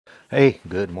Hey,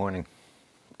 good morning.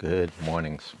 Good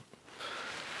mornings.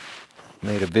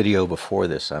 Made a video before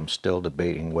this. I'm still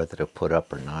debating whether to put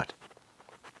up or not.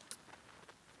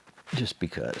 Just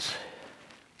because.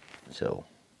 So,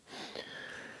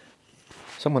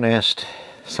 someone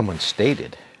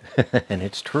stated, and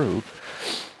it's true,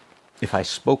 if I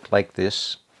spoke like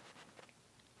this,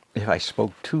 if I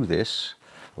spoke to this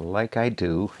like I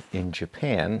do in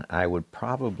Japan, I would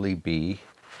probably be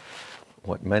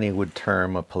what many would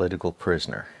term a political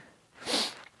prisoner.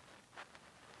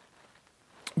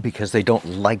 Because they don't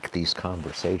like these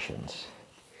conversations.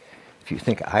 If you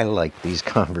think I like these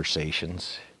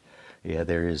conversations, yeah,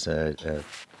 there is a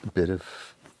bit of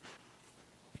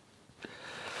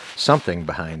something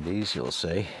behind these, you'll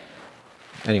say.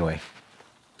 Anyway,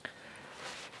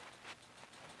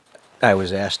 I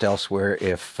was asked elsewhere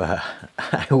if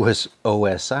I was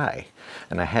OSI,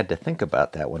 and I had to think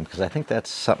about that one because I think that's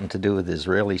something to do with the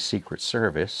Israeli Secret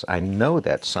Service. I know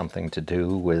that's something to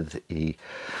do with the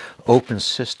Open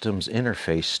Systems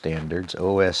Interface Standards,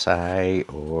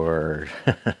 OSI, or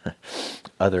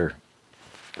other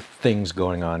things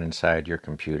going on inside your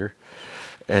computer.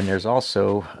 And there's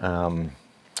also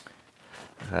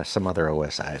some other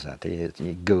OSIs out there.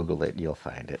 You Google it, you'll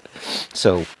find it.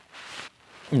 So,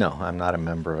 no, I'm not a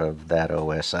member of that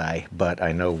OSI, but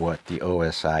I know what the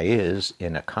OSI is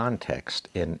in a context,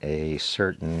 in a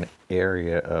certain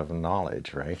area of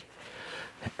knowledge, right?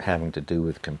 Having to do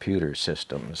with computer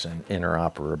systems and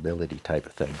interoperability type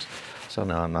of things. So,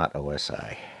 no, I'm not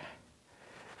OSI.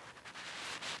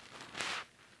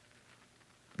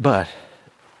 But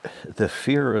the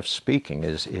fear of speaking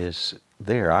is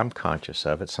there. I'm conscious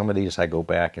of it. Some of these I go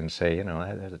back and say,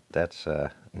 that's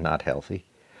not healthy.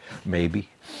 Maybe.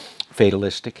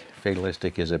 Fatalistic.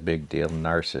 Fatalistic is a big deal.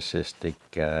 Narcissistic.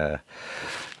 I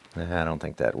don't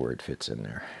think that word fits in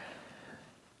there.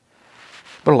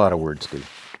 But a lot of words do.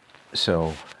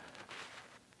 So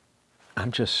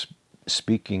I'm just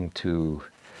speaking to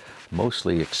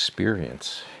mostly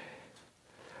experience.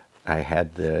 I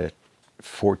had the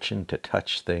fortune to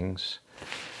touch things,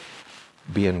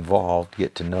 be involved,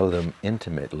 get to know them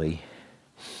intimately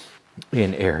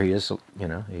in areas,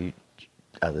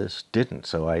 others didn't.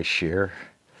 So I share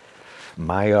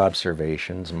my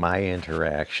observations, my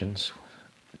interactions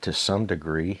to some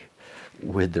degree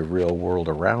with the real world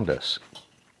around us.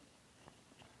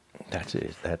 That's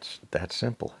it. That's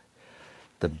simple.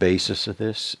 The basis of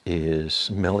this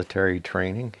is military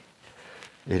training.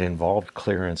 It involved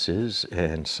clearances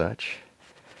and such.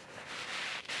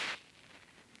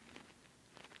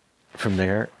 From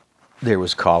there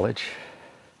was college.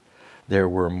 There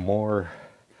were more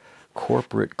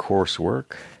corporate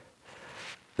coursework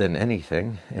than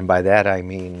anything, and by that I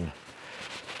mean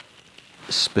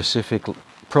specific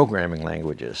programming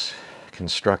languages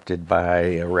constructed by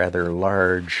a rather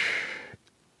large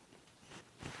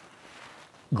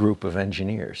group of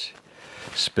engineers,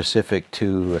 specific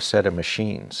to a set of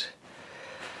machines.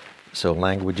 So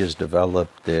languages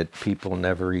developed that people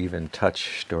never even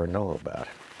touched or know about.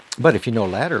 But if you know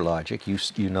ladder logic,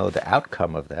 you know the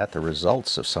outcome of that, the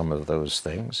results of some of those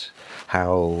things,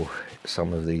 how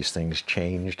some of these things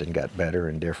changed and got better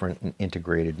and different and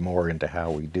integrated more into how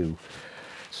we do.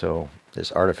 So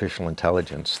this artificial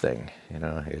intelligence thing,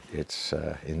 it's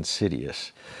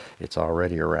insidious. It's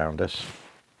already around us.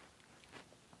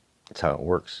 That's how it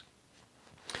works.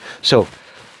 So,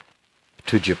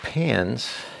 to Japan's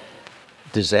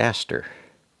disaster,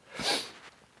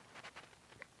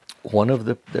 one of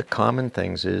the common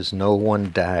things is no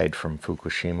one died from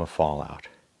Fukushima fallout.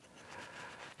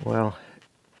 Well,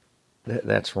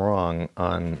 that's wrong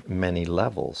on many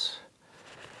levels.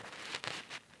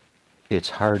 It's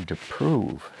hard to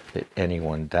prove that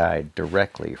anyone died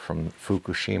directly from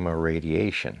Fukushima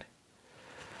radiation,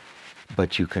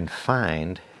 but you can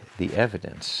find the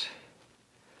evidence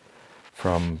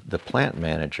from the plant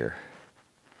manager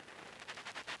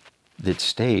that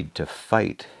stayed to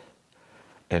fight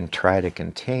and try to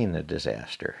contain the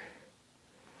disaster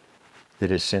that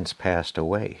has since passed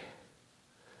away.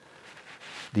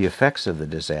 The effects of the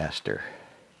disaster,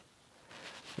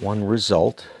 one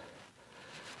result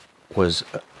was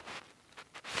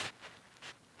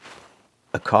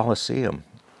a coliseum,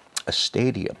 a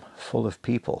stadium full of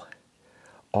people,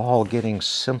 all getting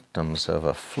symptoms of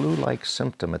a flu-like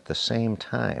symptom at the same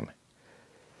time.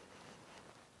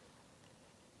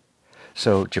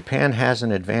 So Japan has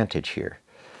an advantage here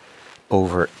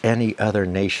over any other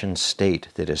nation state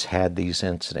that has had these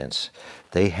incidents.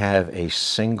 They have a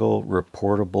single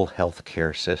reportable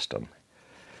healthcare system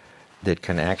that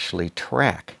can actually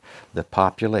track the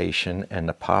population and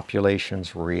the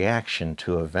population's reaction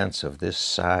to events of this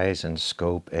size and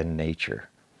scope and nature.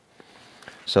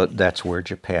 So that's where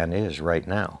Japan is right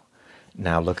now.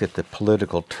 Now look at the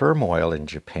political turmoil in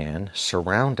Japan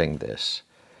surrounding this.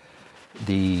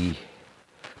 The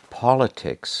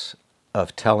politics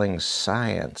of telling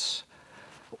science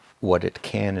what it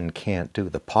can and can't do.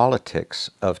 The politics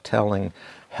of telling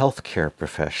healthcare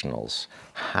professionals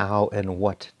how and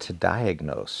what to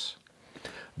diagnose.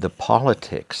 The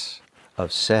politics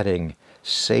of setting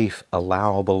safe,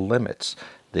 allowable limits.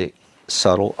 The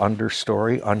subtle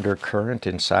understory, undercurrent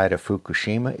inside of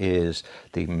Fukushima is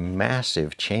the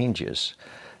massive changes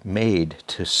made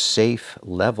to safe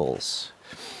levels.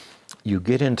 You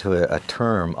get into a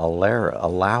term,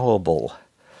 allowable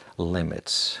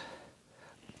limits,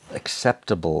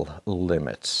 acceptable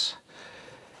limits.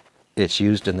 It's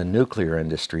used in the nuclear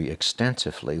industry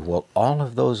extensively. Well, all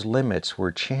of those limits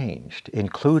were changed,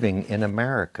 including in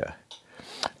America.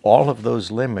 All of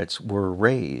those limits were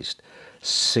raised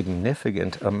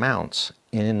significant amounts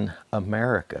in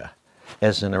America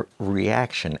as a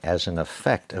reaction, as an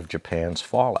effect of Japan's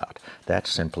fallout. That's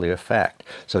simply a fact.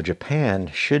 So Japan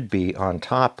should be on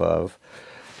top of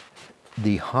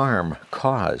the harm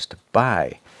caused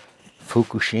by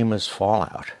Fukushima's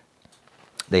fallout.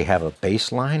 They have a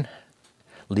baseline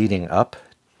leading up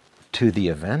to the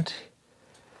event,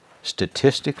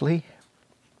 statistically,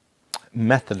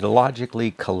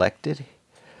 methodologically collected,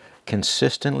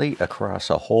 consistently across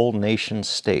a whole nation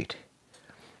state.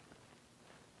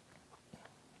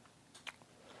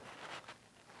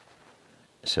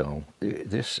 So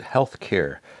this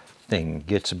healthcare thing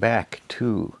gets back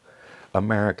to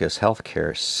America's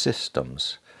healthcare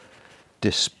systems.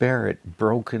 Disparate,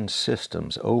 broken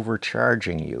systems,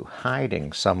 overcharging you,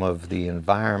 hiding some of the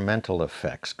environmental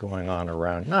effects going on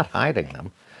around, not hiding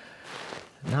them,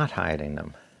 not hiding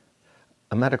them.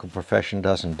 A medical profession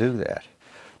doesn't do that,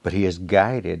 but he is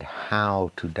guided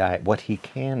how to what he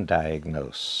can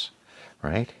diagnose,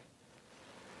 right?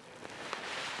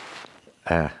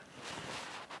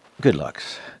 Good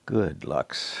lucks. Good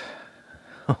lucks.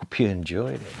 Hope you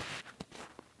enjoyed it.